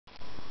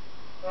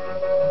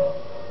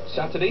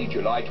Saturday,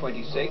 July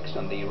 26,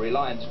 and the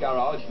Reliance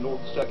Garage,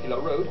 North Circular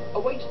Road,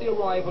 awaits the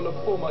arrival of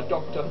former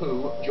Doctor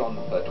Who, John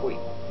PERTWEE.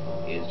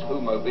 His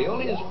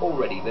Whomobile is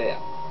already there.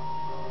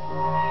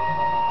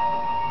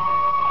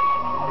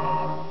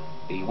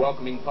 The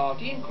welcoming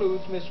party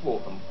includes Miss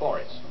Waltham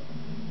Forrest.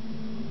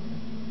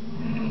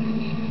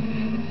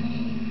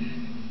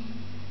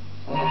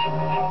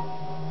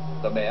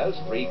 The Mayor's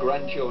 3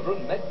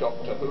 grandchildren met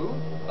Doctor Who,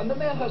 and the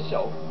Mayor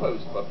herself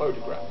posed for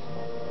photographs.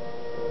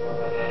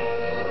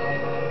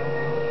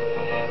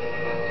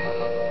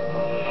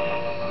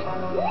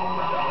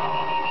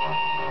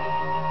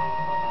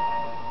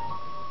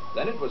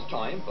 Then it was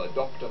time for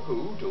Doctor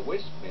Who to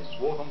whisk Miss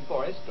Waltham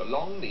Forrest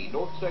along the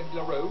North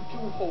Circular Road to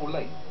Hall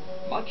Lane,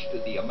 much to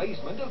the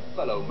amazement of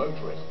fellow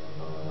motorists.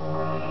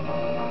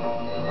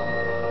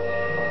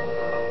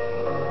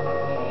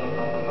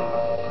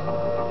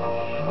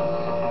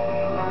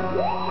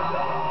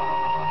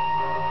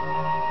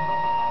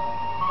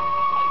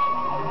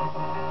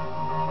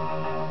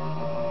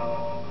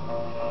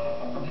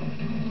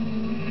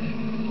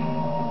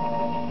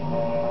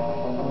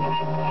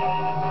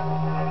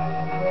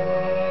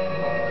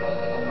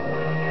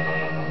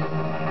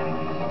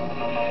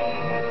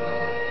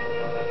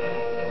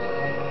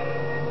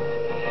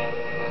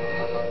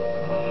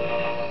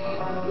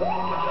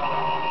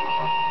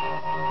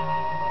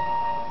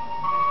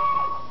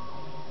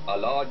 A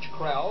large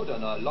crowd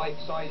and a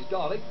life-size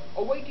Dalek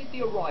awaited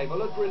the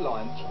arrival at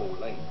Reliance Hall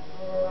Lane.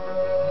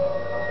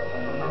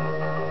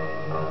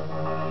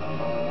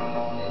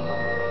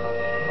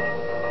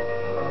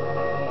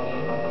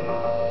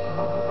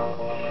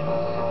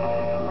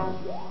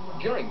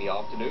 During the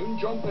afternoon,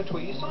 John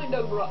PERTWEE signed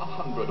over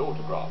 100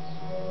 autographs.